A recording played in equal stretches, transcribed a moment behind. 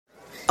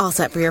All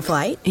set for your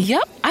flight?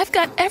 Yep, I've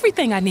got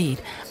everything I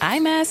need. Eye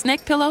mask,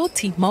 neck pillow,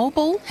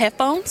 T-Mobile,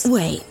 headphones.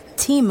 Wait,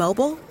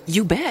 T-Mobile?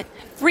 You bet.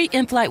 Free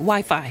in-flight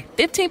Wi-Fi.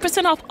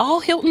 15% off all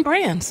Hilton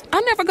brands.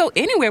 I never go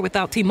anywhere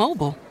without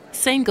T-Mobile.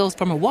 Same goes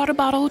from a water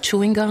bottle,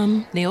 chewing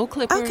gum, nail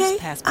clippers, Okay,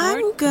 passport.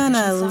 I'm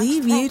gonna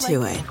leave you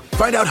to it.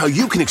 Find out how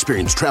you can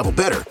experience travel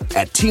better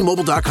at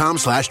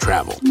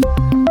T-Mobile.com/travel.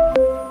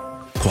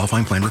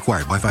 Qualifying plan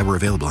required. Wi-Fi were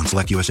available on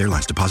select U.S.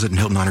 airlines. Deposit and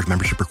Hilton Honors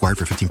membership required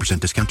for 15%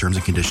 discount. Terms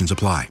and conditions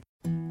apply.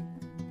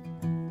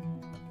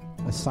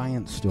 A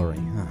science story,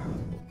 huh?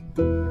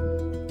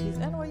 These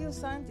NYU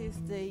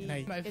scientists,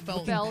 they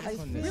felt right.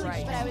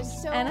 But I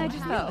was so and I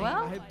just thought,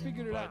 well, I had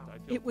figured it out.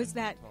 it was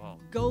that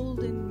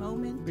golden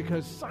moment.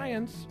 Because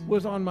science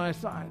was on my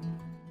side.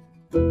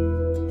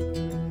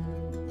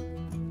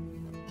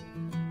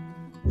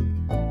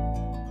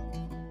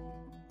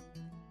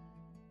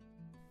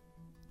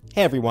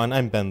 Hey everyone,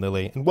 I'm Ben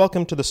Lilly, and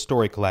welcome to the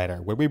Story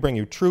Collider, where we bring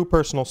you true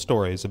personal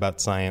stories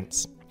about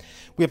science.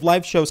 We have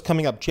live shows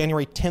coming up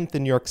January 10th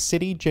in New York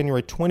City,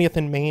 January 20th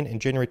in Maine,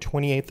 and January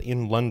 28th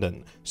in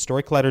London.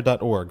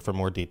 StoryCollider.org for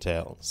more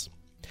details.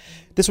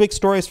 This week's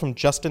story is from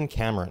Justin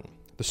Cameron.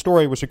 The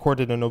story was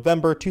recorded in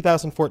November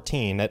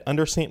 2014 at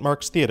Under St.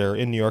 Mark's Theater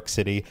in New York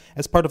City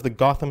as part of the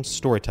Gotham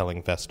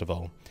Storytelling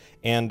Festival.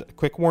 And,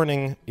 quick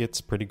warning, it's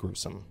pretty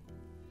gruesome.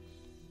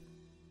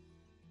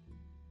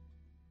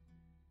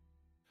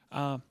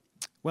 So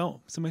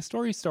my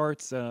story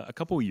starts a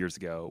couple of years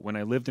ago when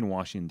I lived in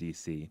Washington,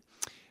 D.C.,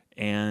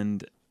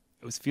 and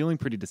I was feeling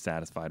pretty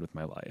dissatisfied with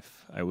my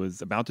life. I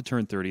was about to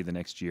turn 30 the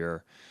next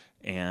year,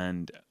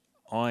 and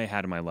all I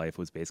had in my life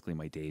was basically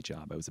my day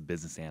job. I was a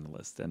business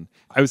analyst, and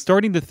I was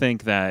starting to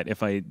think that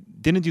if I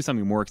didn't do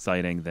something more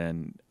exciting,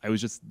 then I was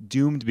just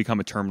doomed to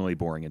become a terminally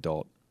boring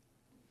adult.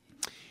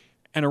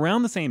 And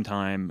around the same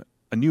time,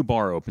 a new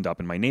bar opened up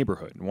in my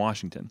neighborhood in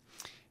Washington.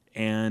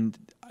 And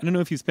I don't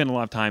know if you spend a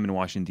lot of time in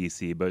Washington,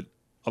 D.C., but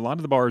a lot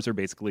of the bars are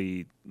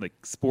basically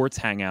like sports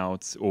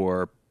hangouts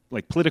or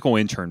like political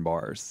intern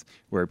bars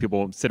where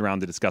people sit around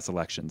to discuss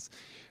elections.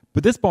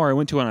 But this bar I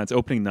went to on its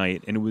opening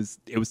night, and it was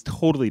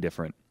totally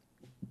different.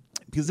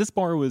 Because this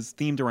bar was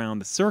themed around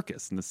the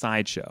circus and the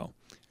sideshow.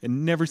 I'd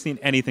never seen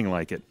anything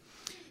like it.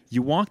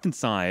 You walked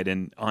inside,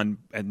 and on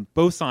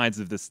both sides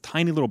of this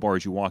tiny little bar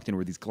as you walked in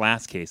were these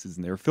glass cases,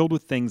 and they were filled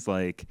with things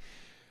like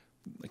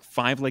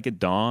five-legged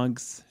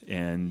dogs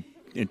and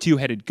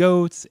two-headed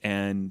goats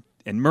and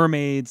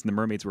mermaids, and the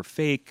mermaids were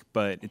fake,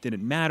 but it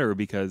didn't matter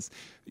because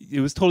it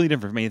was totally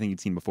different from anything you'd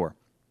seen before.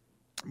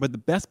 But the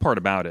best part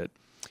about it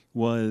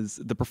was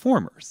the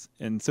performers.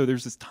 And so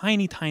there's this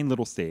tiny, tiny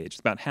little stage.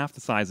 It's about half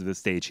the size of this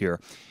stage here.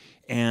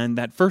 And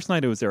that first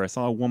night I was there, I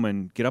saw a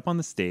woman get up on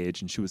the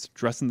stage, and she was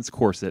dressed in this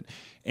corset,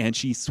 and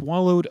she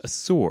swallowed a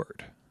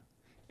sword.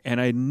 And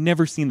I'd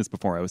never seen this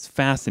before. I was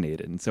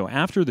fascinated. And so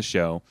after the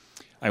show,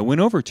 I went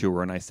over to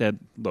her and I said,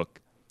 "Look,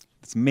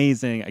 it's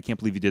amazing. I can't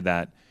believe you did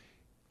that.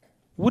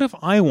 What if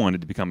I wanted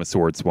to become a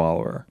sword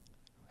swallower?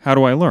 How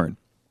do I learn?"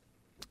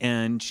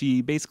 And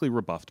she basically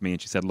rebuffed me,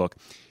 and she said, "Look,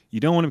 you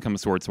don't want to become a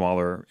sword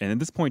swallower." And at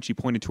this point, she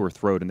pointed to her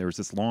throat, and there was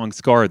this long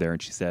scar there.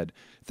 And she said,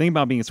 "The thing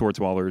about being a sword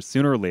swallower is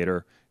sooner or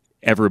later,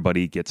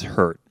 everybody gets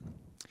hurt."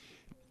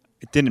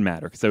 It didn't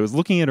matter, because I was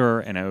looking at her,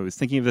 and I was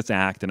thinking of this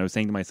act, and I was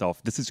saying to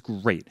myself, this is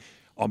great.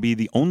 I'll be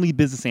the only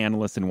business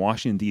analyst in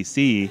Washington,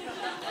 D.C.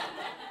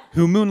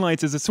 who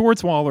moonlights as a sword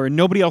swallower, and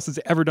nobody else has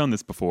ever done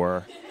this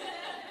before.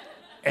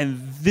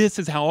 And this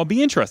is how I'll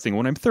be interesting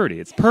when I'm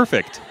 30. It's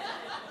perfect.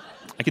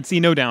 I could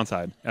see no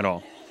downside at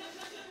all.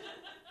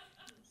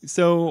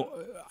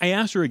 So I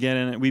asked her again,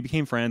 and we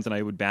became friends, and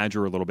I would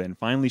badger her a little bit. And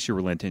finally, she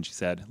relented, and she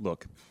said,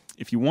 "Look,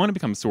 if you want to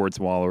become a sword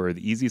swallower,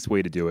 the easiest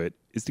way to do it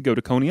is to go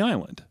to Coney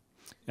Island."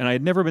 And I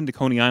had never been to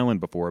Coney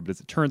Island before, but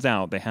as it turns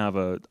out, they have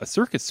a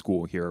circus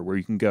school here where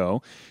you can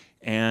go,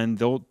 and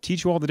they'll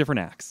teach you all the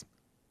different acts.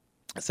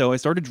 So I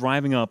started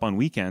driving up on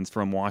weekends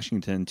from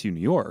Washington to New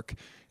York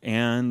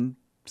and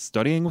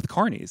studying with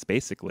carnies,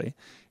 basically.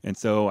 And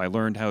so I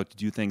learned how to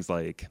do things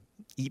like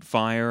eat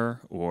fire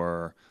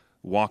or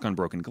walk on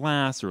broken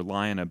glass or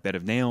lie on a bed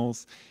of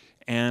nails.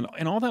 And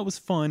all that was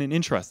fun and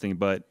interesting,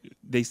 but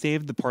they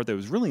saved the part that I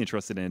was really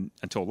interested in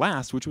until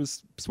last, which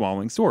was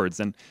swallowing swords.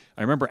 And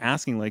I remember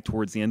asking, like,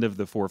 towards the end of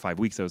the 4 or 5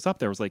 weeks I was up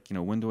there, I was like,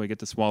 when do I get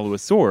to swallow a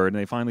sword? And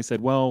they finally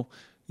said, well,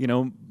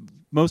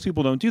 most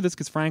people don't do this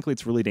because, frankly,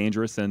 it's really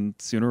dangerous, and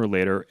sooner or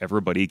later,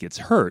 everybody gets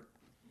hurt.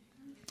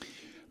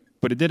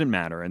 But it didn't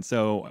matter. And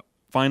so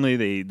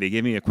finally, they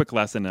gave me a quick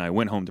lesson, and I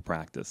went home to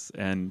practice.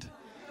 And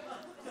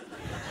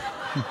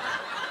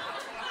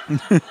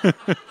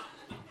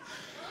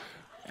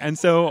and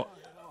so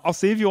I'll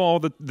save you all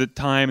the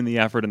time and the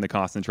effort and the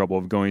cost and trouble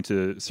of going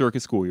to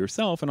circus school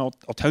yourself, and I'll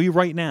tell you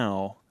right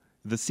now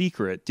the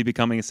secret to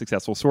becoming a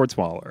successful sword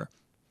swallower.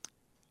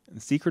 And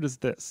the secret is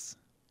this,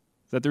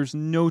 that there's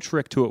no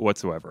trick to it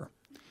whatsoever.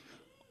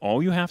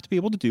 All you have to be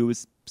able to do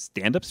is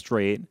stand up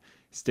straight,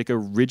 stick a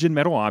rigid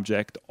metal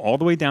object all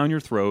the way down your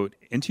throat,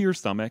 into your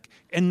stomach,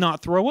 and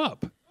not throw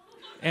up.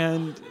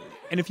 And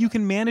if you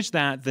can manage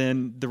that,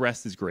 then the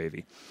rest is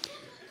gravy.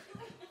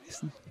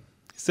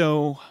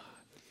 So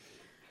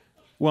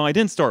Well, I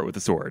didn't start with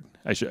the sword.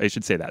 I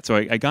should say that. So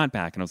I got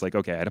back and I was like,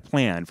 okay, I had a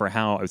plan for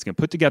how I was going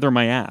to put together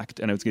my act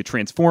and I was going to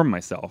transform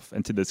myself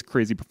into this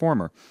crazy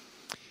performer.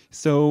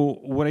 So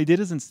what I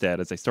did is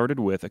I started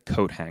with a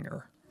coat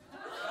hanger.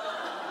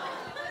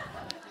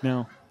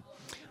 Now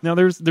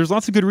there's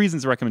lots of good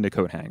reasons to recommend a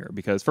coat hanger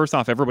because first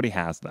off, everybody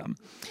has them.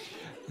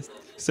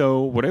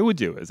 So what I would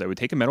do is I would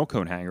take a metal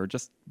coat hanger,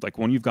 just like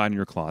one you've got in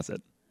your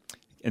closet,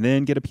 and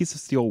then get a piece of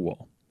steel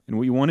wool. And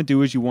what you want to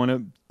do is you want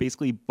to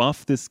basically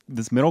buff this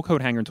metal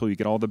coat hanger until you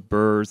get all the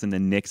burrs and the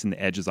nicks and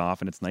the edges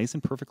off and it's nice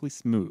and perfectly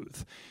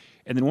smooth.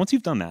 And then once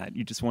you've done that,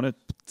 you just want to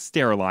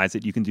sterilize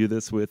it. You can do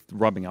this with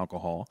rubbing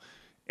alcohol.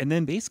 And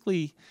then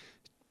basically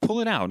pull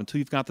it out until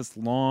you've got this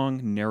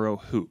long, narrow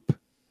hoop.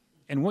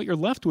 And what you're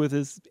left with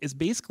is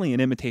basically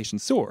an imitation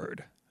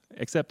sword,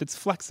 except it's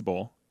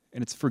flexible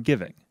and it's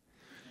forgiving.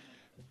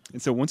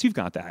 And so once you've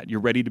got that,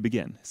 you're ready to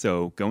begin.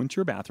 So go into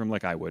your bathroom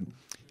like I would,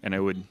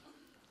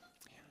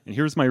 and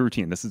here's my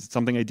routine. This is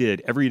something I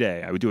did every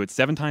day. I would do it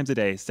 7 times a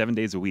day, 7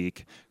 days a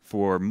week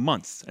for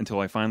months until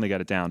I finally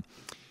got it down.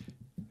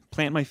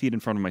 Plant my feet in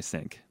front of my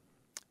sink.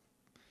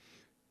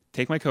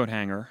 Take my coat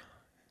hanger,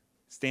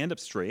 stand up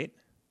straight,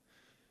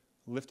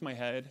 lift my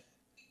head,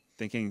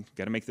 thinking,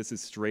 got to make this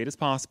as straight as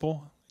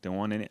possible. I don't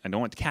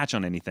want to catch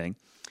on anything.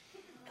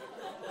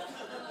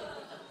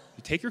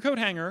 You take your coat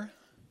hanger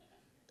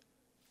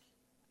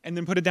and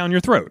then put it down your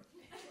throat.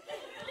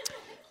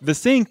 The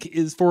sink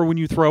is for when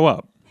you throw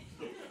up,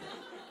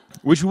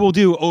 which we will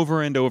do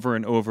over and over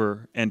and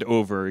over and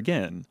over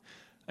again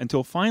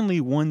until finally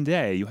one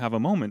day you have a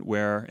moment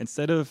where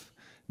instead of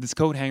this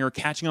coat hanger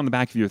catching on the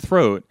back of your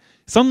throat,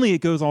 suddenly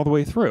it goes all the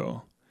way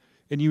through.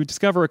 And you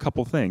discover a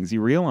couple things. You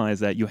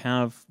realize that you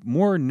have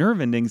more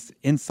nerve endings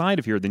inside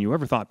of here than you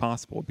ever thought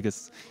possible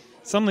because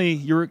suddenly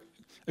you're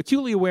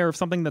acutely aware of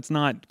something that's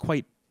not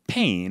quite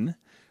pain,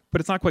 but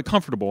it's not quite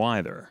comfortable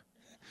either.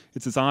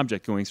 It's this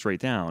object going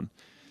straight down.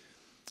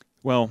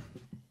 Well,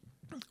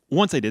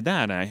 once I did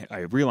that, I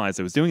realized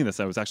I was doing this.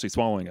 I was actually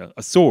swallowing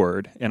a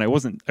sword, and I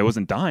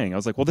wasn't dying. I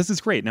was like, well, this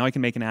is great. Now I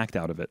can make an act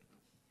out of it.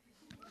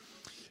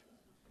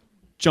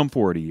 Jump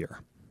forward a year.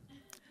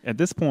 At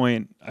this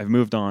point, I've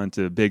moved on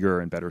to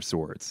bigger and better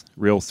swords,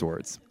 real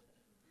swords.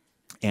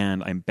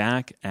 And I'm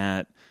back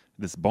at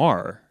this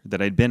bar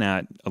that I'd been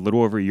at a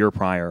little over a year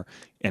prior,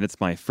 and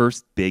it's my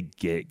first big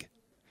gig.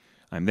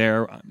 I'm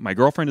there. My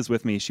girlfriend is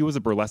with me. She was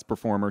a burlesque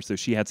performer, so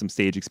she had some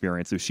stage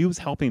experience. So she was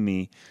helping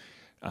me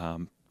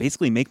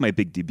basically make my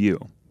big debut.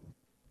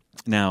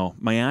 Now,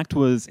 my act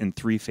was in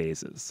 3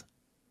 phases.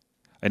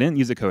 I didn't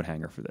use a coat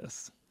hanger for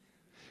this.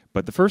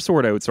 But the first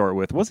sword I would start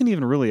with wasn't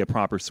even really a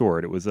proper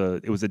sword. It was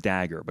a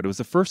dagger, but it was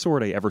the first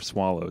sword I ever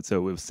swallowed, so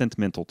it was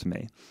sentimental to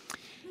me.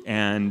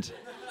 And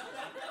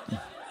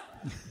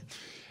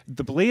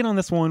the blade on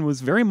this one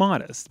was very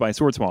modest by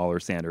sword swallower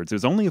standards. It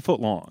was only a foot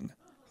long.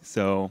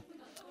 So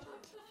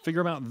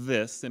figure about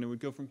this, and it would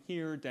go from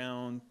here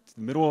down to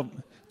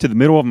the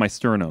middle of my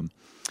sternum.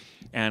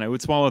 And I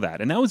would swallow that.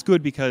 And that was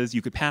good because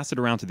you could pass it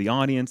around to the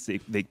audience.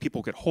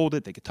 People could hold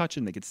it, they could touch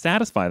it, and they could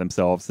satisfy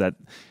themselves that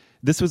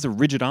this was a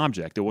rigid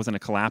object. It wasn't a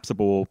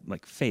collapsible,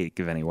 fake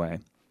of any way.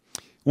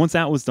 Once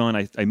that was done,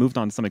 I moved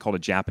on to something called a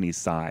Japanese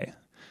sai.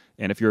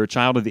 And if you're a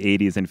child of the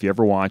 80s and if you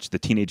ever watched the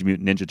Teenage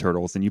Mutant Ninja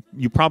Turtles, then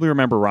you probably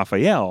remember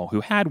Raphael,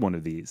 who had one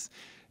of these.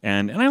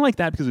 And I like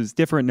that because it was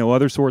different. No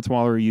other sword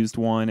swallower used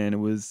one, and it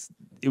was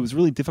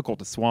really difficult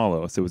to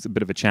swallow, so it was a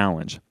bit of a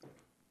challenge.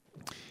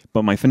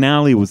 But my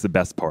finale was the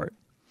best part.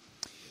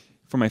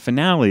 For my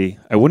finale,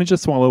 I wouldn't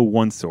just swallow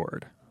one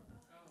sword.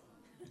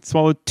 I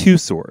swallowed 2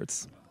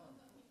 swords.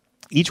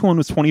 Each one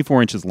was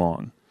 24 inches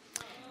long.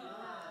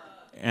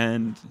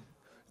 And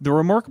the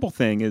remarkable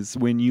thing is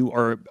when you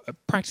are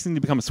practicing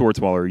to become a sword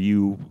swallower,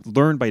 you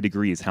learn by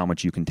degrees how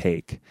much you can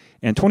take.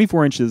 And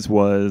 24 inches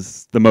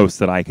was the most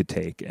that I could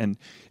take. And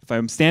if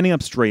I'm standing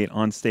up straight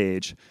on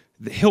stage,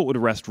 the hilt would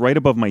rest right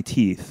above my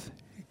teeth,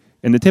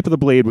 and the tip of the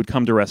blade would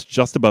come to rest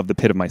just above the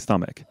pit of my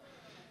stomach.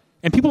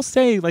 And people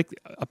say,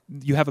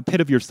 you have a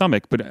pit of your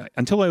stomach, but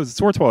until I was a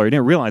sword swallower, I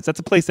didn't realize that's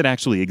a place that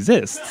actually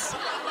exists.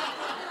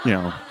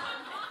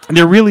 And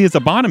there really is a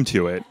bottom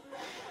to it.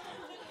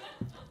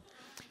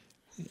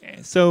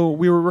 So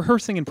we were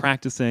rehearsing and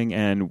practicing,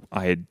 and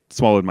I had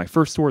swallowed my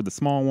first sword, the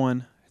small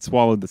one. I'd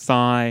swallowed the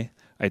sai.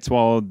 I'd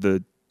swallowed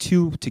the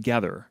 2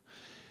 together.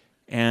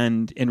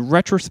 And in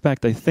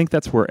retrospect, I think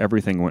that's where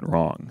everything went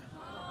wrong.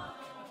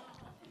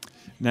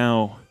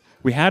 Now,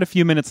 we had a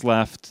few minutes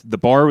left. The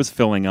bar was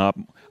filling up.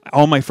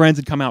 All my friends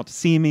had come out to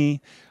see me.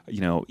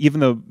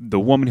 Even the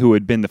woman who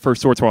had been the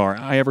first sword swallower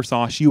I ever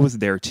saw, she was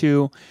there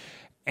too.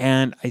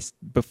 And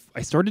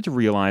I started to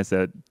realize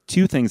that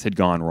 2 things had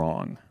gone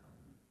wrong.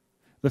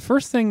 The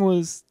first thing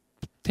was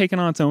taken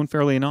on its own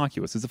fairly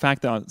innocuous. Is the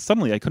fact that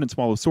suddenly I couldn't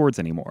swallow swords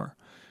anymore.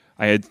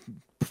 I had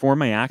performed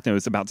my act and I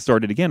was about to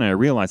start it again, and I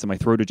realized that my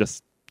throat had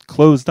just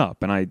closed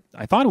up. And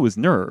I thought it was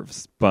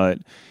nerves, but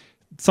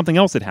something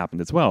else had happened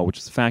as well, which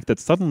is the fact that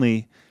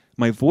suddenly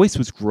my voice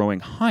was growing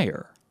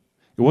higher.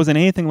 It wasn't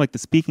anything like the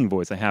speaking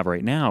voice I have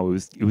right now.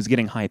 It was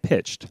getting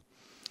high-pitched. In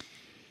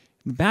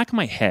the back of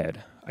my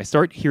head, I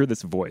start to hear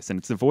this voice, and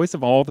it's the voice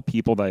of all the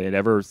people that I had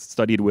ever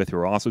studied with who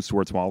are also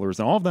sword swallowers,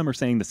 and all of them are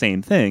saying the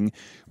same thing,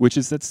 which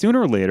is that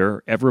sooner or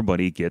later,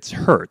 everybody gets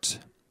hurt.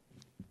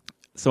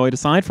 So I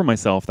decide for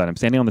myself that I'm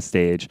standing on the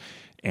stage,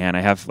 and I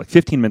have like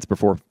 15 minutes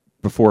before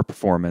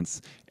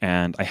performance,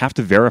 and I have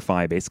to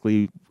verify,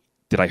 basically,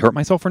 did I hurt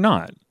myself or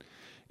not?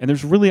 And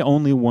there's really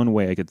only one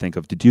way I could think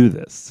of to do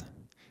this.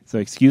 So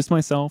I excused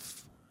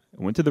myself,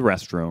 I went to the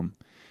restroom,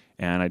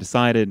 and I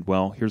decided,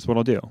 well, here's what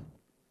I'll do.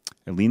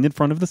 I leaned in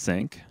front of the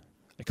sink,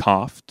 I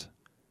coughed,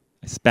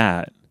 I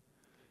spat,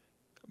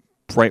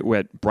 bright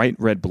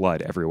red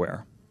blood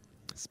everywhere,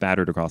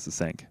 spattered across the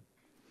sink.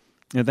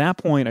 At that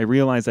point, I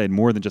realized I had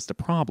more than just a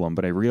problem,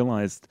 but I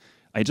realized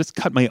I just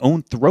cut my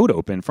own throat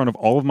open in front of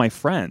all of my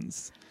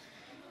friends.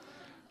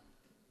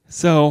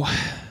 So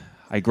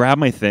I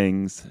grabbed my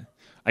things,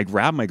 I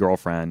grabbed my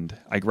girlfriend,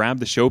 I grabbed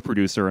the show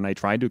producer, and I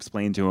tried to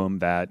explain to him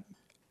that,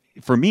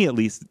 for me at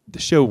least, the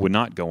show would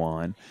not go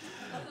on.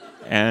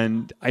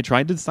 And I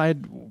tried to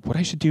decide what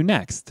I should do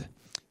next.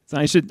 So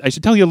I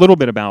should tell you a little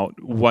bit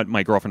about what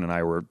my girlfriend and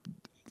I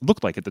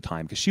looked like at the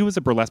time, because she was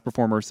a burlesque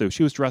performer, so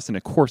she was dressed in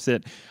a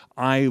corset.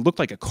 I looked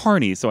like a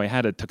carny, so I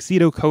had a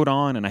tuxedo coat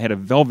on, and I had a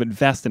velvet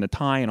vest and a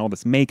tie and all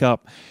this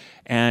makeup.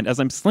 And as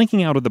I'm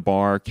slinking out of the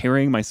bar,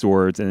 carrying my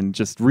swords, and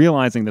just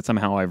realizing that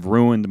somehow I've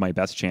ruined my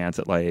best chance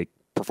at like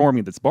performing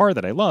at this bar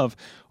that I love,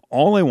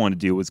 all I wanted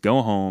to do was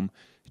go home,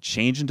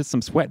 change into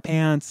some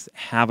sweatpants,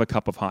 have a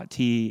cup of hot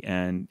tea,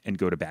 and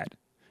go to bed.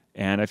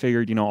 And I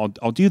figured,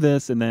 I'll do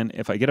this, and then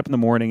if I get up in the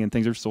morning and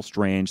things are still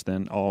strange,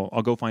 then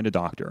I'll go find a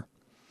doctor.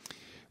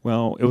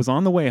 Well, it was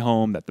on the way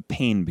home that the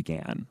pain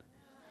began.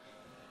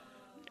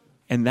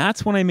 And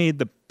that's when I made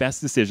the best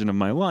decision of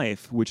my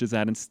life, which is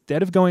that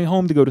instead of going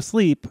home to go to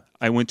sleep,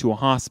 I went to a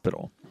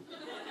hospital.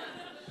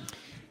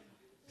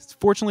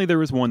 Fortunately, there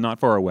was one not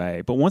far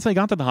away. But once I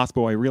got to the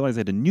hospital, I realized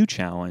I had a new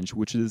challenge,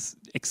 which is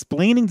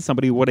explaining to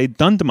somebody what I'd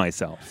done to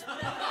myself.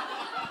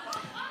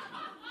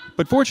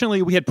 But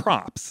fortunately, we had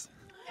props.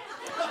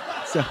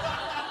 So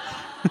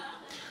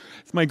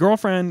my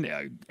girlfriend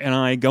and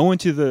I go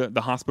into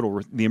the hospital,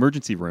 the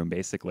emergency room,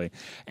 basically,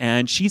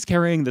 and she's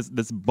carrying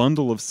this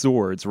bundle of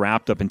swords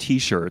wrapped up in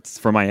T-shirts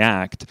for my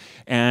act,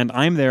 and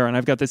I'm there, and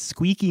I've got this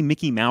squeaky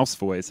Mickey Mouse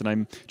voice, and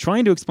I'm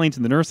trying to explain to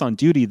the nurse on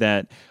duty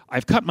that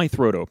I've cut my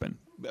throat open.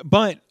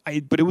 But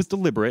it was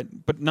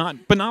deliberate, but not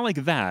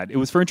like that. It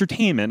was for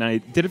entertainment. I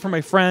did it for my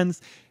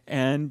friends,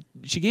 and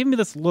she gave me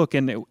this look,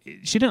 and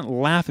she didn't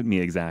laugh at me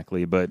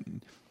exactly, but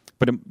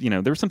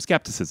there was some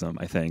skepticism,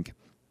 I think.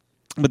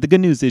 But the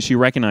good news is she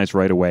recognized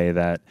right away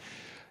that,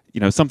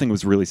 something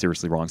was really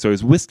seriously wrong. So I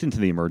was whisked into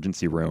the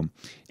emergency room,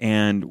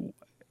 and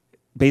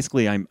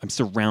basically I'm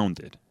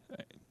surrounded.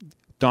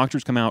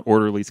 Doctors come out,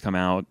 orderlies come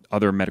out,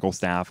 other medical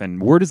staff,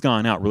 and word has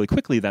gone out really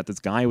quickly that this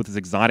guy with this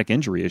exotic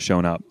injury has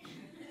shown up.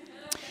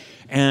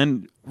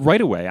 And right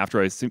away,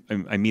 after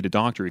I meet a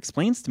doctor, he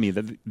explains to me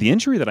that the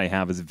injury that I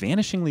have is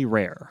vanishingly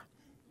rare.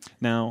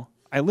 Now,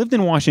 I lived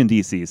in Washington,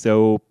 D.C.,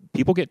 so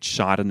people get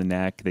shot in the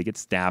neck, they get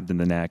stabbed in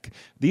the neck.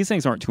 These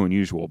things aren't too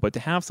unusual, but to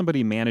have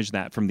somebody manage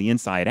that from the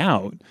inside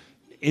out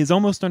is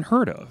almost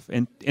unheard of,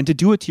 and to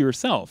do it to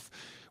yourself.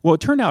 Well, it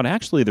turned out,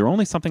 actually, there are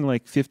only something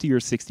like 50 or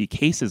 60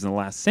 cases in the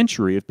last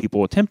century of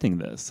people attempting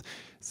this.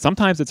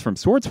 Sometimes it's from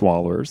sword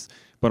swallowers,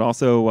 but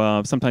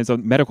also sometimes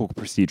medical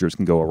procedures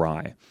can go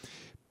awry.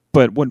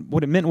 But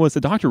what it meant was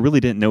the doctor really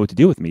didn't know what to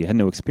do with me. He had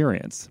no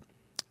experience.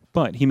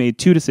 But he made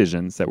two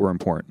decisions that were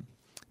important.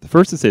 The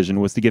first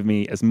decision was to give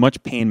me as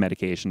much pain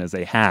medication as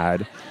they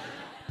had,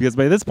 because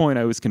by this point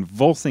I was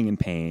convulsing in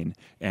pain,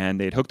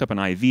 and they'd hooked up an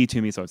IV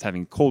to me, so I was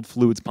having cold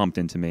fluids pumped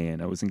into me,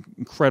 and I was in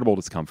incredible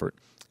discomfort.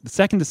 The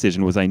second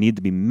decision was I needed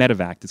to be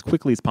medevaced as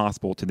quickly as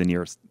possible to the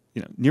nearest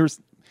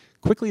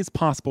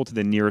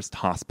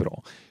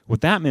hospital.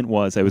 What that meant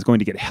was I was going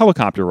to get a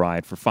helicopter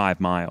ride for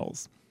 5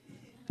 miles.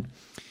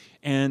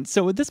 And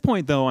so at this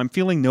point, though, I'm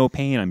feeling no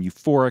pain. I'm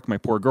euphoric. My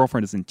poor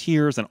girlfriend is in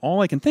tears. And all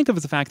I can think of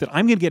is the fact that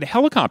I'm going to get a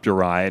helicopter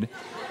ride,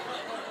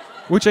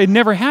 which I'd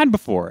never had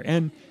before.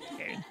 And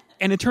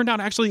it turned out,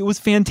 actually, it was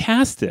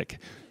fantastic.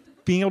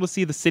 Being able to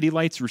see the city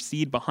lights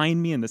recede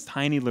behind me in this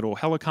tiny little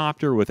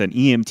helicopter with an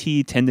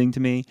EMT tending to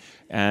me.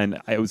 And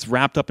I was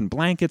wrapped up in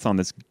blankets on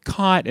this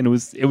cot. And it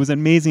was an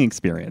amazing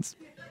experience.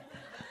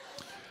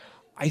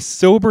 I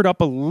sobered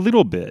up a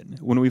little bit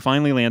when we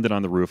finally landed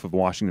on the roof of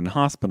Washington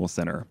Hospital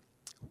Center,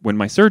 when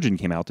my surgeon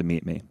came out to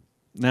meet me.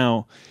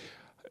 Now,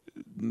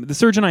 the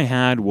surgeon I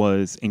had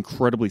was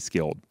incredibly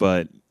skilled,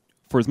 but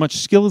for as much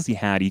skill as he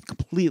had, he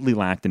completely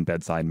lacked in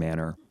bedside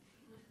manner.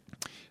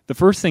 The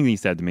first thing he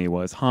said to me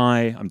was,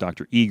 "Hi, I'm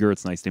Dr. Eager.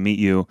 It's nice to meet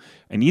you.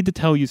 I need to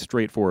tell you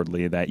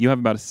straightforwardly that you have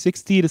about a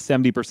 60 to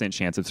 70%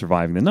 chance of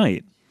surviving the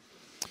night.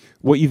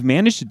 What you've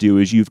managed to do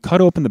is you've cut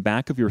open the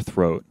back of your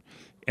throat,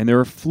 and there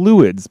are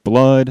fluids,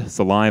 blood,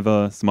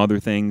 saliva, some other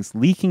things,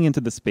 leaking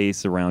into the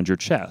space around your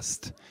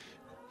chest.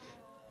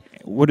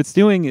 What it's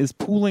doing is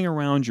pooling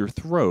around your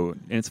throat,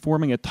 and it's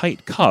forming a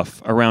tight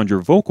cuff around your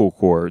vocal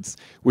cords,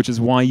 which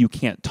is why you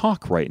can't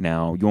talk right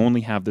now. You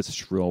only have this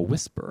shrill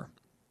whisper.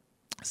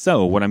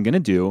 So what I'm going to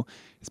do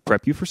is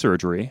prep you for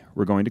surgery.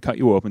 We're going to cut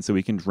you open so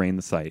we can drain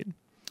the site.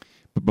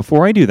 But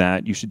before I do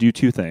that, you should do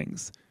two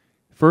things.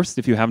 First,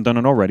 if you haven't done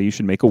it already, you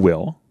should make a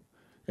will.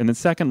 And then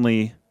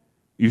secondly,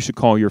 you should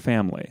call your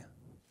family.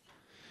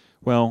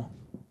 Well,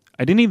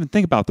 I didn't even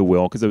think about the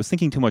will because I was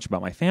thinking too much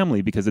about my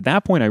family, because at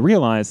that point I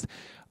realized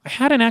I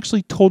hadn't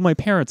actually told my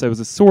parents I was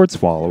a sword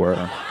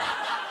swallower.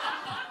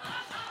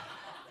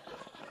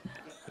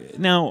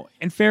 Now,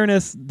 in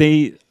fairness,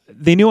 they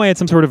knew I had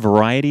some sort of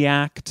variety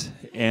act,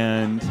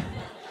 and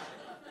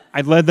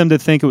I'd led them to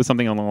think it was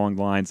something along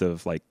the lines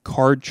of like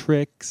card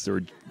tricks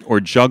or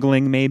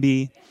juggling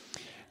maybe.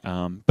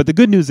 But the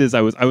good news is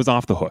I was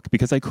off the hook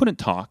because I couldn't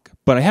talk,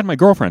 but I had my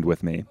girlfriend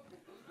with me,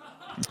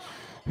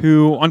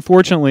 who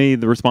unfortunately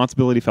the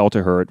responsibility fell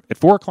to her at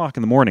 4 o'clock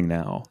in the morning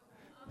now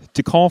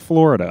to call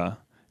Florida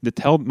to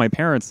tell my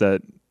parents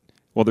that,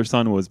 well, their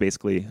son was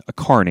basically a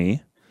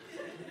carny,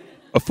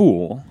 a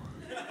fool,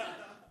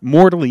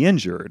 mortally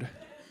injured,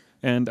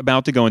 and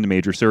about to go into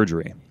major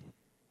surgery.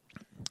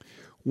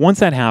 Once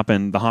that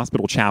happened, the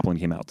hospital chaplain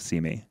came out to see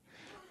me.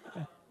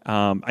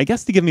 I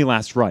guess to give me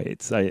last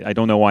rites. I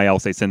don't know why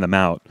else they send them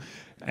out.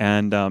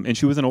 And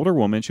she was an older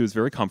woman. She was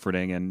very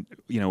comforting. And,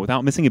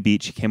 without missing a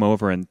beat, she came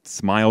over and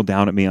smiled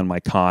down at me on my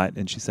cot.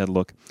 And she said,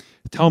 "Look,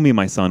 tell me,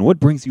 my son, what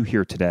brings you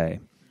here today?"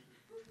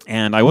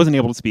 And I wasn't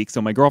able to speak,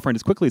 so my girlfriend,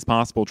 as quickly as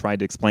possible, tried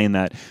to explain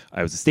that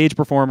I was a stage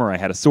performer, I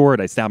had a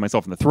sword, I stabbed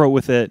myself in the throat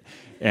with it,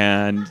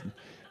 and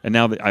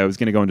now that I was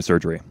going to go into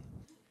surgery.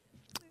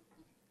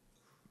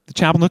 The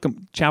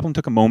chaplain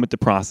took a moment to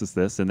process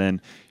this, and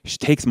then she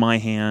takes my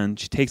hand,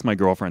 she takes my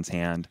girlfriend's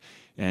hand,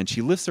 and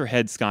she lifts her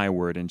head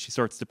skyward, and she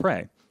starts to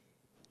pray.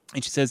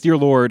 And she says, "Dear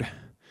Lord,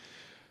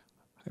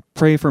 I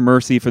pray for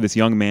mercy for this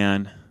young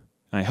man.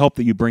 I hope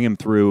that you bring him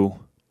through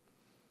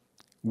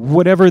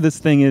whatever this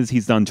thing is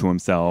he's done to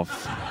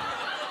himself.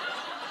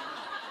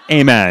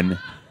 Amen."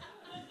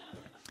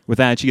 With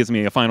that, she gives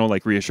me a final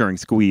reassuring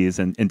squeeze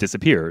and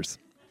disappears.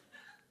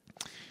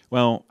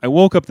 Well, I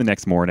woke up the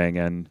next morning,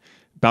 and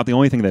about the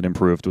only thing that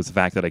improved was the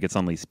fact that I could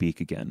suddenly speak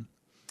again.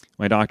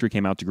 My doctor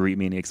came out to greet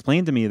me, and he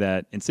explained to me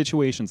that in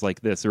situations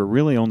like this, there are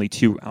really only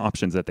two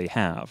options that they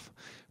have.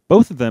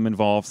 Both of them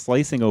involve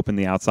slicing open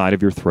the outside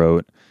of your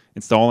throat,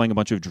 installing a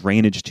bunch of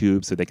drainage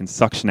tubes so they can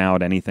suction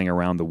out anything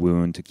around the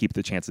wound to keep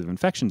the chance of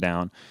infection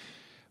down.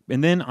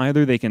 And then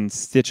either they can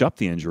stitch up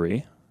the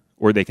injury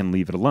or they can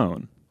leave it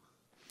alone.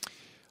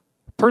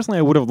 Personally,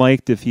 I would have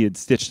liked if he had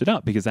stitched it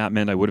up, because that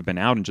meant I would have been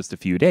out in just a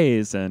few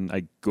days and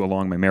I'd go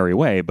along my merry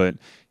way. But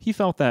he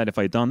felt that if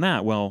I'd done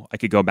that, well, I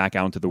could go back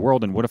out into the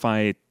world, and what if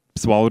I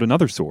swallowed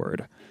another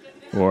sword?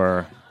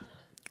 Or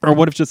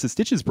what if just the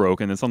stitches broke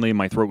and then suddenly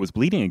my throat was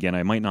bleeding again?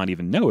 I might not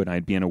even know it, and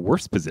I'd be in a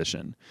worse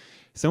position.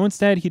 So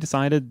instead, he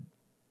decided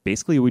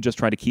basically he would just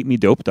try to keep me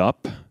doped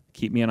up,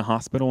 keep me in a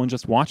hospital, and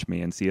just watch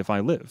me and see if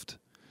I lived.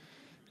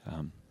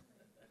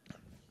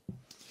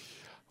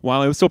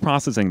 While I was still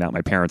processing that,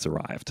 my parents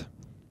arrived.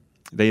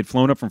 They had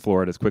flown up from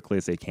Florida as quickly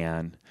as they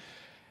can,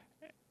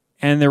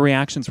 and their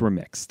reactions were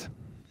mixed.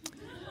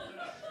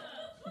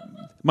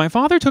 My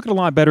father took it a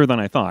lot better than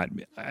I thought.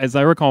 As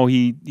I recall,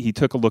 he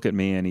took a look at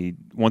me, and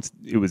once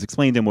it was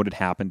explained to him what had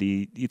happened,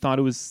 he thought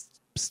it was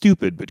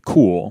stupid but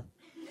cool.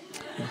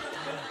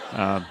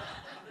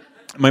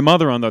 My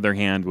mother, on the other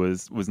hand,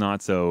 was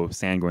not so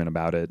sanguine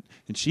about it.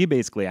 And she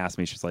basically asked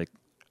me, she's like,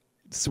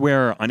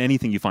 "Swear on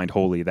anything you find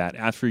holy that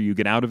after you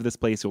get out of this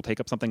place, you'll take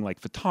up something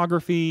like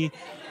photography,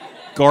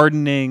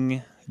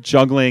 gardening,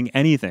 juggling,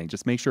 anything.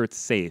 Just make sure it's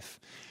safe."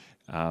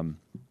 And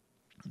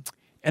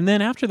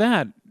then after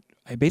that,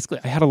 I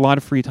had a lot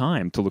of free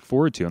time to look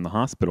forward to in the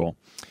hospital.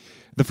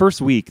 The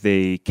first week,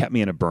 they kept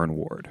me in a burn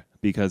ward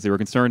because they were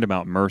concerned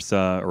about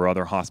MRSA or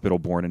other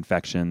hospital-borne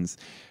infections.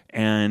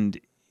 And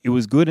it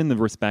was good in the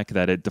respect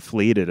that it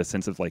deflated a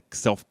sense of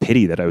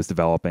self-pity that I was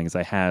developing, as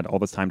I had all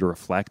this time to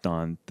reflect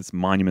on this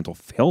monumental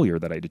failure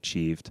that I'd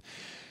achieved.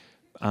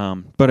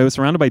 But I was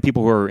surrounded by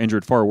people who were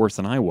injured far worse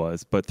than I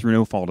was, but through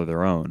no fault of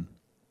their own.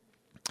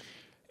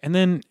 And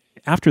then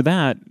after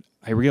that,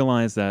 I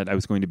realized that I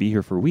was going to be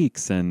here for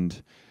weeks,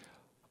 and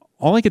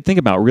all I could think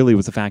about really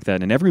was the fact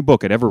that in every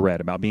book I'd ever read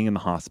about being in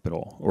the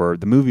hospital or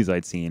the movies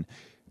I'd seen,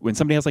 when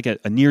somebody has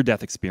a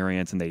near-death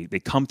experience and they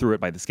come through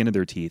it by the skin of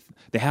their teeth,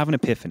 they have an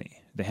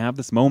epiphany. They have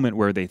this moment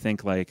where they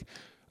think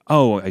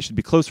oh, I should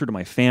be closer to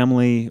my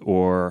family,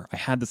 or I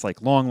had this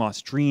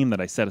long-lost dream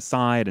that I set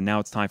aside and now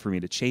it's time for me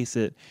to chase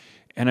it.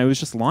 And I was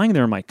just lying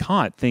there in my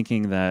cot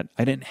thinking that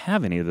I didn't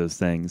have any of those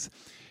things.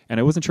 And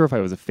I wasn't sure if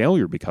I was a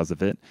failure because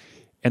of it.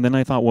 And then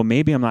I thought, well,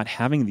 maybe I'm not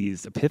having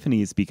these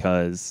epiphanies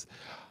because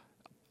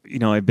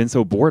I've been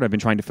so bored. I've been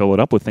trying to fill it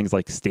up with things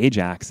like stage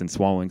acts and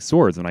swallowing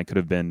swords when I could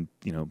have been,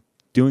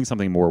 doing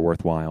something more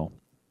worthwhile.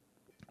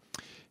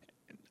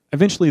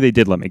 Eventually, they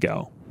did let me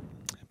go.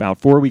 About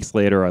 4 weeks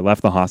later, I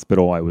left the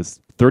hospital. I was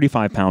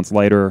 35 pounds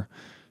lighter.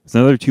 It was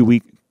another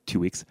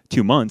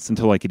 2 months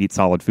until I could eat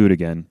solid food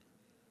again.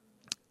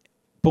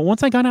 But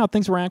once I got out,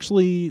 things were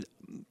actually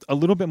a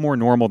little bit more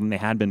normal than they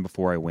had been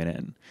before I went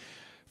in.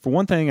 For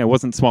one thing, I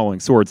wasn't swallowing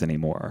swords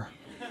anymore.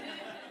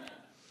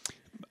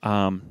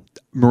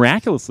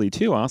 miraculously,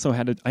 too, I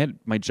had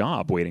my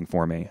job waiting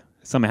for me.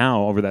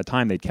 Somehow, over that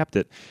time, they kept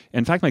it.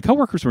 In fact, my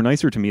coworkers were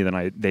nicer to me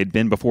than they'd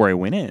been before I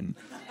went in.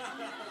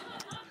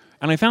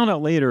 And I found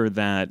out later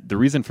that the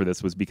reason for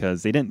this was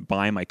because they didn't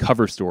buy my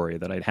cover story,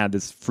 that I'd had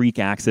this freak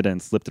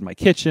accident, slipped in my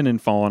kitchen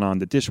and fallen on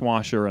the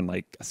dishwasher, and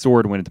like a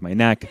sword went into my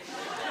neck.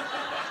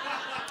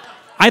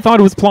 I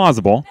thought it was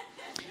plausible.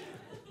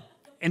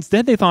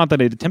 Instead, they thought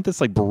that I'd attempt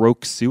this like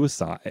Baroque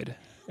suicide.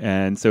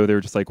 And so they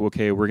were just like,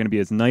 okay, we're going to be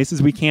as nice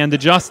as we can to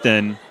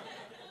Justin,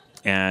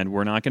 and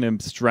we're not going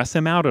to stress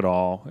him out at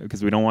all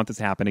because we don't want this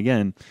to happen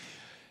again.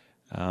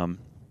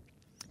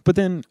 But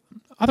then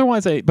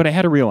otherwise, I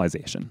had a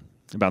realization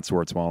about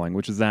sword swallowing,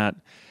 which is that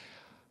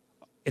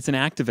it's an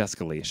act of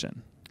escalation.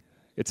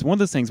 It's one of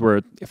those things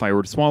where if I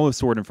were to swallow a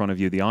sword in front of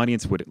you, the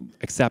audience would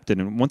accept it.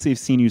 And once they've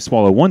seen you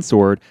swallow one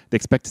sword, they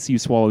expect to see you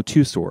swallow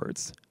two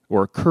swords,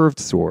 or a curved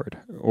sword,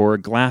 or a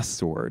glass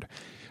sword.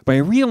 But I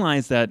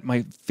realized that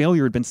my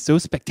failure had been so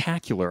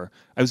spectacular,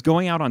 I was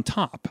going out on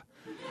top,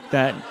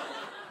 that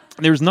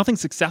there was nothing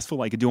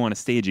successful I could do on a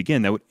stage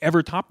again that would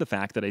ever top the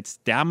fact that I'd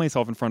stabbed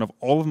myself in front of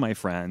all of my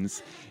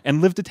friends and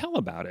lived to tell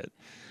about it.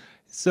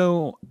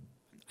 So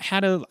I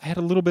had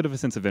a little bit of a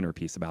sense of inner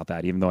peace about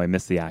that, even though I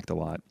missed the act a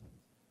lot.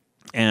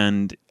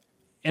 And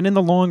in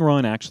the long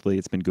run, actually,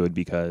 it's been good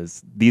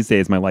because these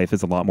days my life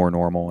is a lot more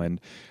normal. And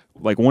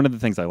like one of the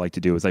things I like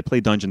to do is I play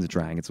Dungeons &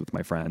 Dragons with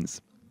my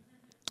friends.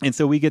 And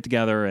so we get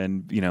together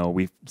and,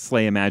 we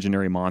slay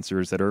imaginary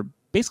monsters that are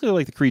basically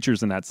like the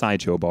creatures in that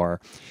sideshow bar.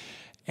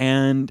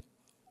 And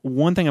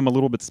one thing I'm a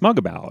little bit smug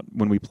about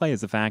when we play is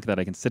the fact that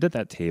I can sit at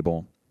that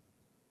table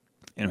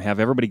and have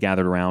everybody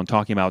gathered around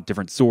talking about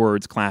different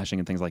swords, clashing,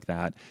 and things like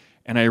that.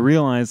 And I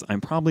realize I'm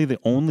probably the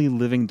only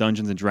living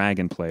Dungeons &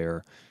 Dragons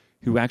player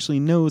who actually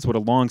knows what a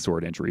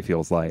longsword injury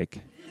feels like.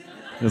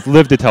 Has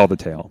lived to tell the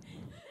tale.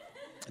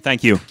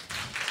 Thank you.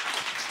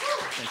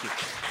 Thank you.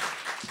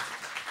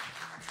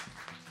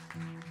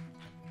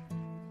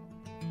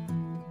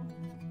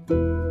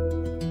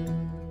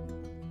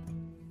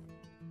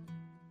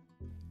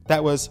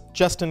 That was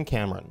Justin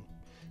Cameron.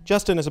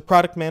 Justin is a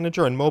product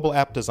manager and mobile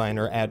app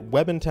designer at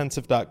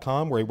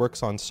webintensive.com, where he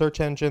works on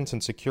search engines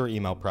and secure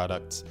email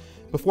products.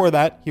 Before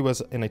that, he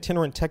was an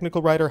itinerant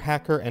technical writer,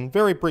 hacker, and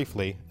very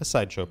briefly, a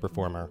sideshow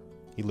performer.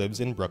 He lives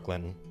in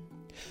Brooklyn.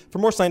 For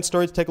more science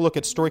stories, take a look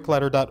at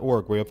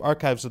storycollider.org, where we have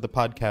archives of the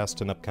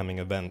podcast and upcoming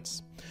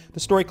events.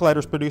 The Story Collider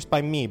is produced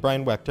by me,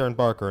 Brian Wecht, Aaron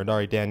Barker, and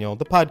Ari Daniel.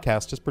 The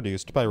podcast is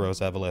produced by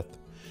Rose Eveleth.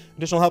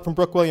 Additional help from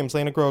Brooke Williams,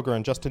 Lena Groger,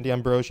 and Justin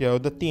D'Ambrosio.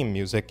 The theme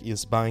music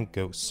is by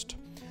Ghost.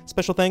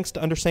 Special thanks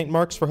to Under St.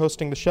 Mark's for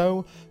hosting the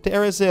show, to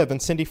Era Ziv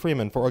and Cindy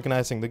Freeman for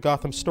organizing the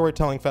Gotham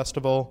Storytelling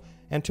Festival,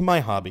 and to my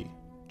hobby,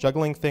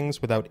 juggling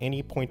things without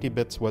any pointy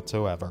bits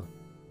whatsoever.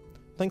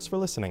 Thanks for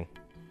listening.